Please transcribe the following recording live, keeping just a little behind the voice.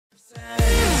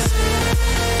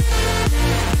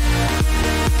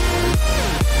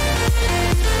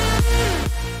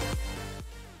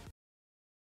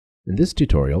In this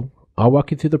tutorial, I'll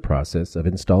walk you through the process of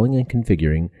installing and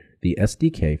configuring the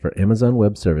SDK for Amazon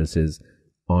Web Services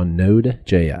on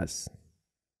Node.js.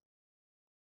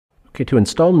 Okay, to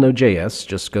install Node.js,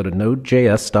 just go to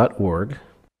nodejs.org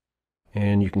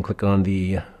and you can click on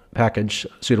the package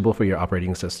suitable for your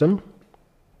operating system.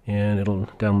 And it'll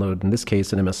download, in this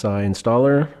case, an MSI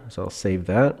installer, so I'll save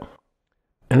that.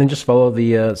 And then just follow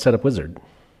the setup wizard.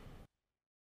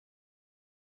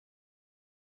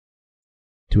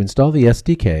 To install the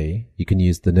SDK, you can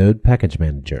use the Node Package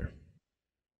Manager.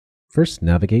 First,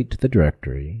 navigate to the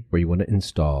directory where you want to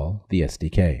install the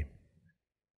SDK.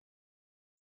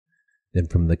 Then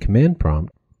from the command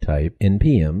prompt, type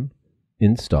npm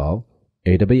install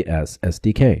AWS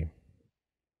SDK.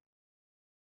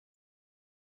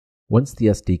 Once the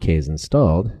SDK is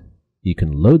installed, you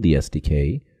can load the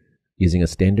SDK using a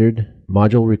standard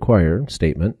module require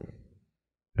statement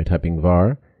by typing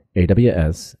var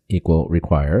AWS equal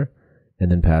require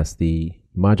and then pass the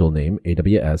module name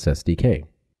AWS SDK.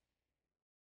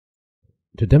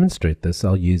 To demonstrate this,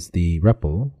 I'll use the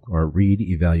REPL or read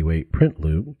evaluate print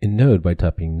loop in Node by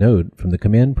typing node from the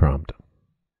command prompt.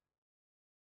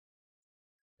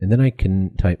 And then I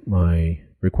can type my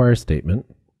require statement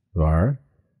var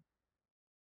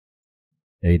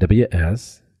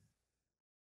AWS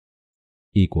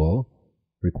equal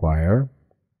require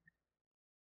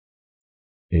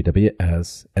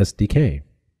AWS SDK.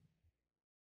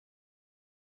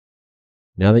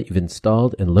 Now that you've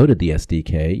installed and loaded the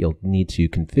SDK, you'll need to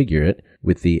configure it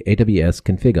with the AWS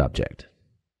Config object.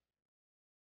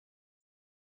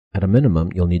 At a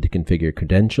minimum, you'll need to configure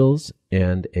credentials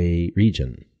and a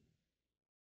region.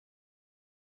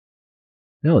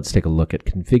 Now let's take a look at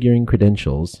configuring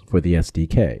credentials for the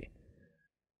SDK.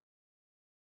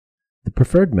 The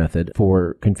preferred method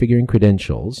for configuring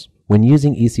credentials when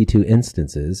using EC2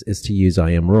 instances is to use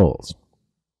IAM roles.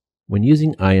 When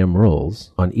using IAM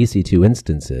roles on EC2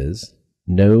 instances,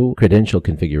 no credential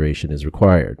configuration is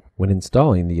required when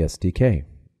installing the SDK.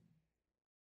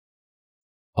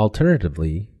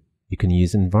 Alternatively, you can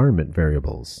use environment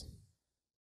variables.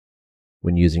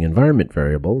 When using environment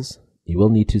variables, you will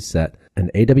need to set an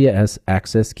AWS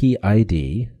access key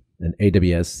ID, an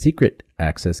AWS secret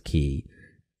access key,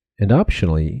 and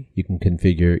optionally, you can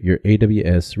configure your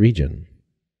AWS region.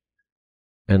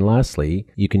 And lastly,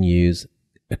 you can use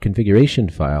a configuration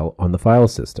file on the file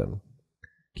system.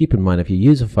 Keep in mind, if you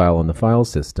use a file on the file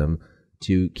system,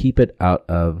 to keep it out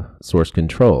of source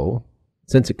control,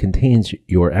 since it contains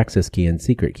your access key and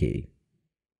secret key.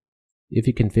 If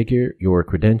you configure your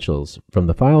credentials from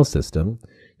the file system,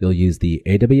 you'll use the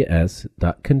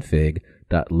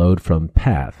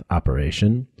aws.config.loadFromPath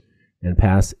operation and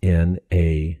pass in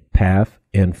a path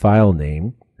and file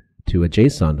name to a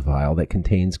JSON file that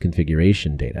contains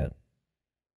configuration data.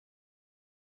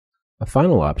 A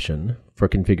final option for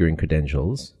configuring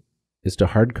credentials is to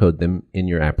hardcode them in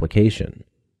your application.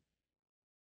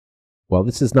 While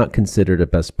this is not considered a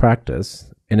best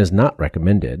practice and is not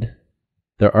recommended,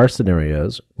 there are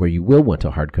scenarios where you will want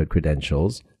to hardcode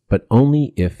credentials, but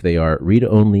only if they are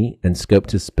read-only and scoped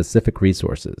to specific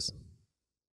resources.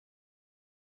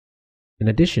 In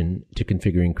addition to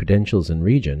configuring credentials and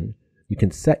region, you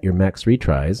can set your max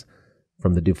retries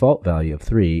from the default value of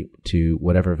 3 to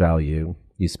whatever value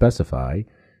you specify,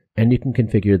 and you can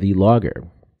configure the logger,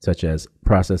 such as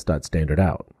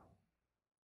process.standardout.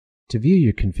 To view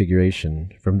your configuration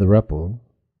from the REPL,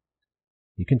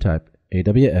 you can type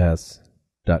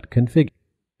aws.config,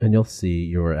 and you'll see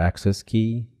your access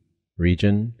key,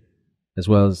 region, as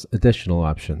well as additional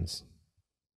options.